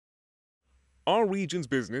Our region's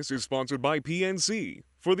business is sponsored by PNC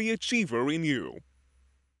for the achiever in you.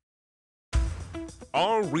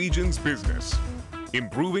 Our region's business,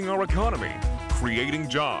 improving our economy, creating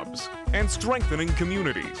jobs, and strengthening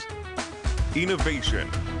communities. Innovation,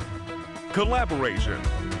 collaboration,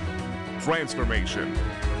 transformation,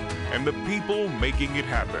 and the people making it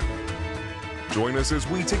happen. Join us as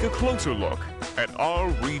we take a closer look at our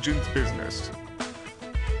region's business.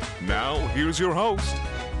 Now, here's your host,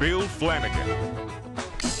 Bill Flanagan.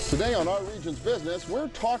 Today on Our Region's Business, we're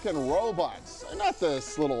talking robots. Not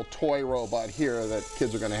this little toy robot here that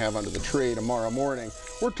kids are going to have under the tree tomorrow morning.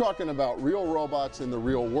 We're talking about real robots in the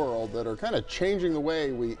real world that are kind of changing the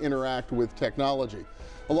way we interact with technology.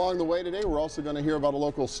 Along the way today, we're also going to hear about a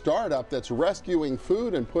local startup that's rescuing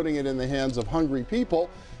food and putting it in the hands of hungry people.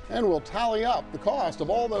 And we'll tally up the cost of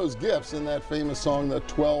all those gifts in that famous song, The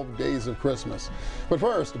 12 Days of Christmas. But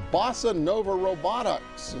first, Bossa Nova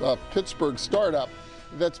Robotics, a Pittsburgh startup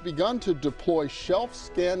that's begun to deploy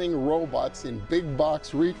shelf-scanning robots in big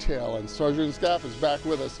box retail. And Sarjoun Skaff is back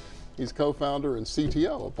with us. He's co-founder and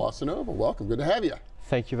CTO of Bossa Nova. Welcome, good to have you.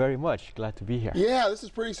 Thank you very much. Glad to be here. Yeah, this is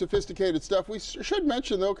pretty sophisticated stuff. We should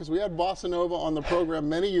mention, though, because we had Bossa Nova on the program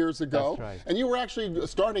many years ago. That's right. And you were actually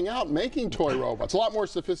starting out making toy robots. A lot more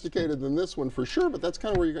sophisticated than this one, for sure, but that's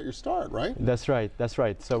kind of where you got your start, right? That's right. That's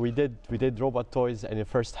right. So we did robot toys in the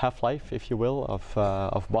first half-life, if you will, of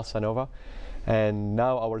Bossa Nova. And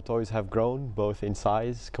now our toys have grown, both in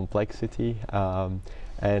size, complexity,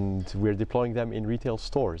 and we're deploying them in retail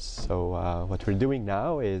stores. So what we're doing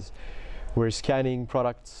now is we're scanning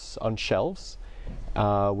products on shelves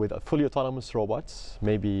with fully autonomous robots.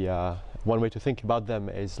 Maybe one way to think about them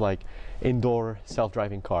is like indoor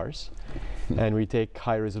self-driving cars. And we take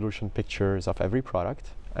high-resolution pictures of every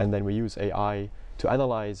product, and then we use AI to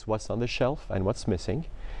analyze what's on the shelf and what's missing.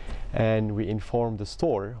 And we inform the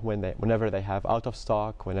store whenever they have out of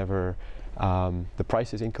stock, whenever the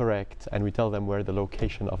price is incorrect, and we tell them where the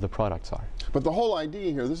location of the products are. But the whole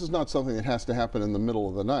idea here, this is not something that has to happen in the middle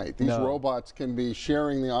of the night. These robots can be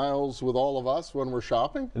sharing the aisles with all of us when we're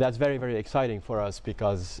shopping? That's very, very exciting for us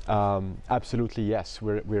because absolutely yes,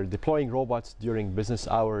 we're deploying robots during business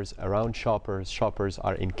hours around shoppers. Shoppers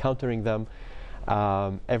are encountering them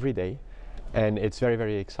every day, and it's very,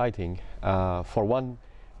 very exciting. For one,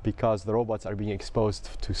 because the robots are being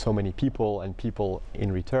exposed to so many people, and people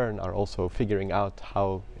in return are also figuring out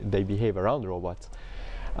how they behave around robots.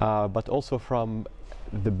 But also from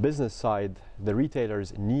the business side, the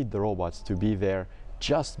retailers need the robots to be there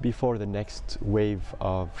just before the next wave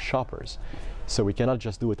of shoppers. So we cannot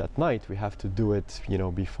just do it at night, we have to do it,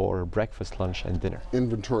 before breakfast, lunch, and dinner.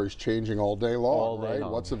 Inventory's changing all day long, all day right?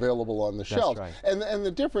 long. What's available on the shelves. Right. And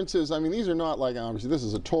the difference is, I mean, these are not like, obviously this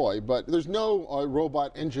is a toy, but there's no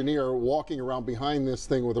robot engineer walking around behind this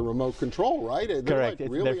thing with a remote control, right? They're correct. Like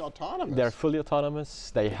really autonomous. They're fully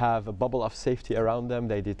autonomous. They have a bubble of safety around them.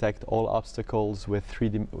 They detect all obstacles with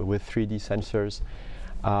 3D sensors.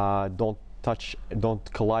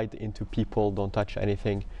 Don't collide into people, don't touch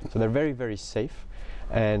anything. So they're very, very safe.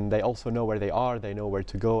 And they also know where they are, they know where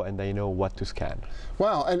to go, and they know what to scan.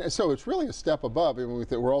 Wow, and so it's really a step above. I mean,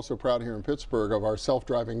 we're also proud here in Pittsburgh of our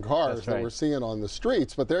self-driving cars that we're seeing on the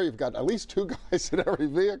streets, but there you've got at least two guys in every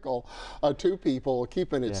vehicle, two people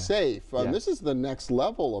keeping it safe. This is the next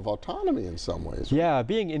level of autonomy in some ways. Right? Yeah,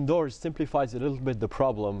 being indoors simplifies a little bit the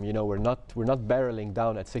problem. We're not barreling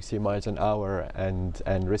down at 60 miles an hour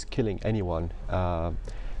and risk killing anyone.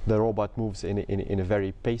 The robot moves in a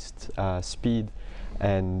very paced speed.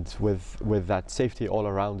 And with that safety all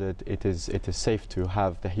around it, it is safe to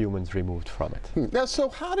have the humans removed from it. Now, so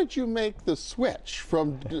how did you make the switch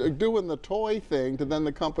from doing the toy thing to then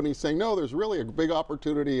the company saying, no, there's really a big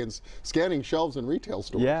opportunity in scanning shelves in retail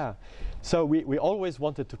stores? Yeah, so we always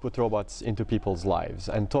wanted to put robots into people's lives,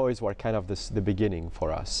 and toys were kind of the beginning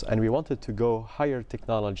for us. And we wanted to go higher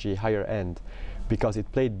technology, higher end, because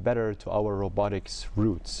it played better to our robotics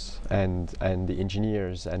roots and the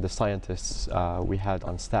engineers and the scientists we had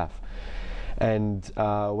on staff. And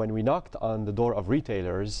when we knocked on the door of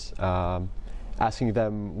retailers, asking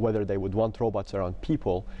them whether they would want robots around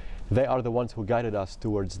people, they are the ones who guided us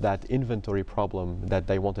towards that inventory problem that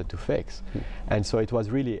they wanted to fix. And so it was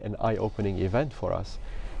really an eye-opening event for us.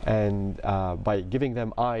 And by giving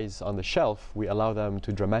them eyes on the shelf, we allow them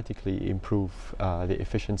to dramatically improve the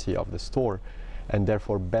efficiency of the store, and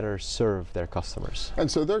therefore better serve their customers.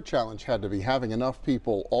 And so their challenge had to be having enough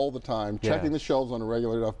people all the time, checking the shelves on a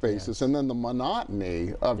regular enough basis, and then the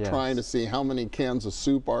monotony of trying to see how many cans of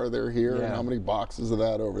soup are there here and how many boxes of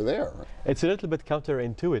that over there. It's a little bit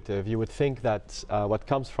counterintuitive. You would think that what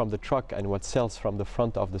comes from the truck and what sells from the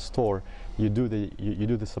front of the store, you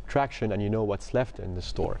do the subtraction and you know what's left in the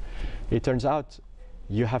store. It turns out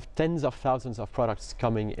you have tens of thousands of products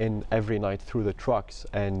coming in every night through the trucks,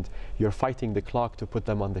 and you're fighting the clock to put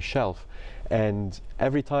them on the shelf. And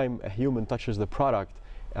every time a human touches the product,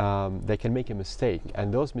 they can make a mistake,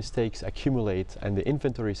 and those mistakes accumulate, and the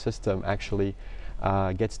inventory system actually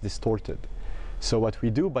gets distorted. So what we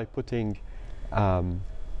do by putting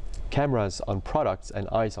cameras on products and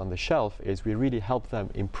eyes on the shelf is we really help them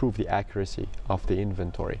improve the accuracy of the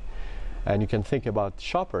inventory. And you can think about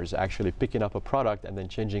shoppers actually picking up a product and then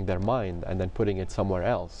changing their mind and then putting it somewhere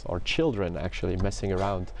else, or children actually messing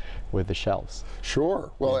around with the shelves.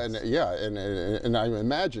 Sure. Well, Yes. and yeah, and I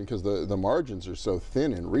imagine because the margins are so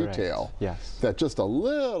thin in retail, Yes. that just a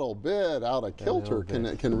little bit out of kilter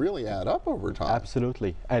can really add up over time.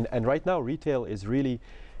 Absolutely. And right now retail is really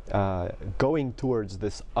going towards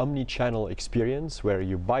this omni-channel experience where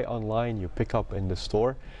you buy online, you pick up in the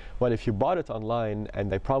store. Well, if you bought it online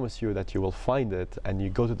and they promise you that you will find it, and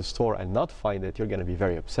you go to the store and not find it, you're going to be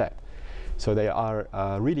very upset. So they are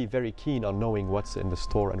really very keen on knowing what's in the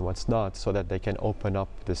store and what's not, so that they can open up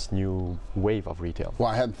this new wave of retail. Well,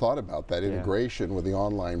 I hadn't thought about that integration with the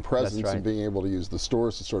online presence and being able to use the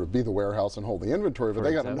stores to sort of be the warehouse and hold the inventory, but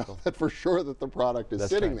they got to know that for sure that the product is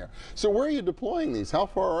sitting there. So where are you deploying these? How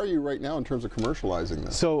far are you right now in terms of commercializing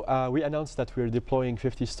this? So we announced that we're deploying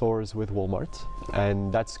 50 stores with Walmart,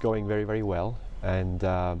 and that's going very, very well. And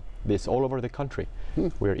this all over the country.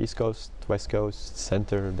 We're East Coast, West Coast,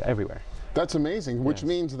 center, everywhere. That's amazing, which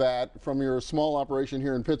means that from your small operation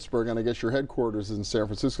here in Pittsburgh, and I guess your headquarters is in San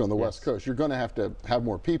Francisco on the West Coast, you're going to have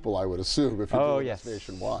more people, I would assume, if you're doing this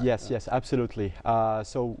nationwide. Yes, absolutely.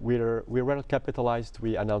 So we're well capitalized.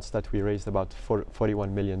 We announced that we raised about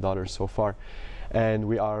 $41 million so far, and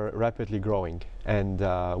we are rapidly growing. And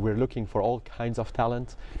we're looking for all kinds of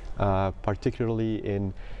talent, particularly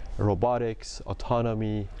in robotics,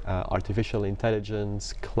 autonomy, artificial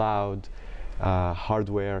intelligence, cloud,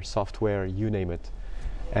 hardware, software, you name it.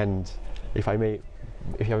 And if I may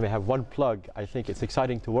have one plug, I think it's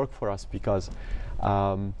exciting to work for us because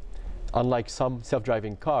unlike some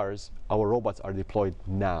self-driving cars, our robots are deployed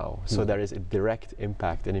now. So there is a direct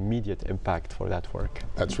impact, an immediate impact for that work.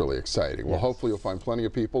 That's really exciting. Well, hopefully you'll find plenty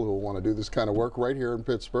of people who will want to do this kind of work right here in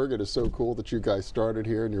Pittsburgh. It is so cool that you guys started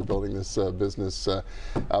here and you're building this business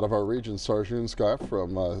out of our region. Sarjoun Skaff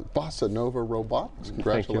from Bossa Nova Robotics.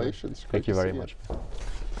 Congratulations. Thank you very much.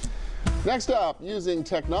 Next up, using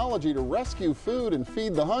technology to rescue food and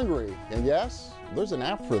feed the hungry. And yes, there's an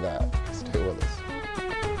app for that. Stay with us.